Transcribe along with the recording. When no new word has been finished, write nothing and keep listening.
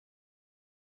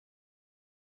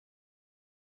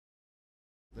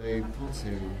They put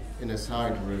him in a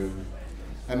side room,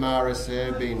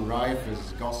 MRSA being rife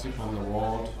as gossip on the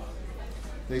ward.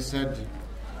 They said,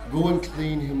 "Go and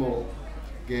clean him up,"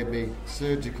 gave me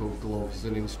surgical gloves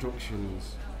and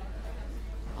instructions.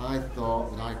 I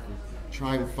thought that I could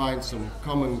try and find some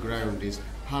common ground, his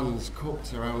hands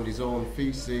cupped around his own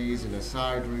feces in a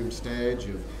side room stage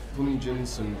of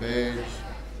pungence and beige.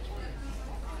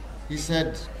 He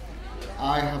said,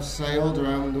 "I have sailed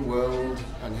around the world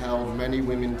and held many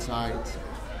women tight,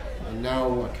 and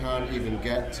now I can't even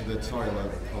get to the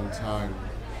toilet on time."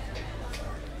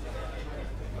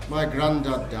 My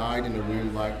granddad died in a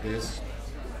room like this.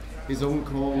 His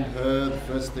uncombed hair the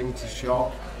first thing to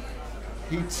shock.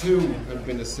 He too had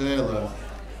been a sailor,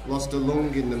 lost a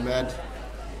lung in the Med.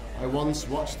 I once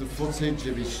watched the footage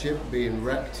of his ship being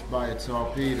wrecked by a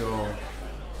torpedo,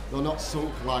 though not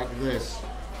sunk like this.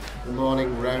 The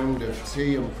morning round of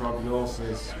tea and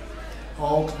prognosis,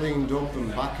 all cleaned up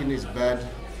and back in his bed.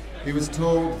 He was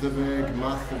told the vague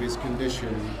math of his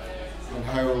condition and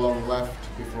how long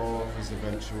left before his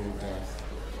eventual death.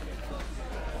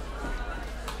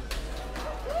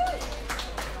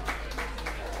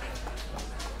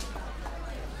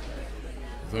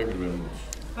 Thank you very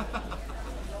much.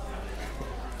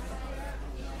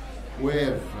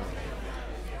 Wave.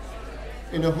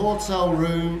 In a hotel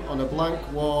room on a blank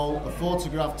wall, a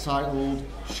photograph titled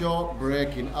 "Short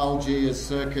Break in Algiers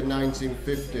circa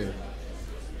 1950.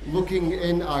 Looking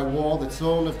in, I wore the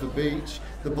tone of the beach,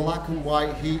 the black and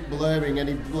white heat blurring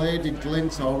any bladed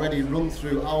glint already run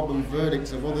through album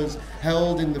verdicts of others,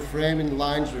 held in the framing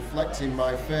lines reflecting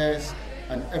my face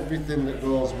and everything that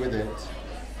goes with it.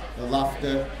 The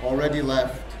laughter already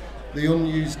left, the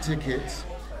unused tickets,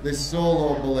 this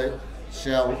solo bullet,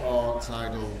 shell or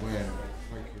tidal wave.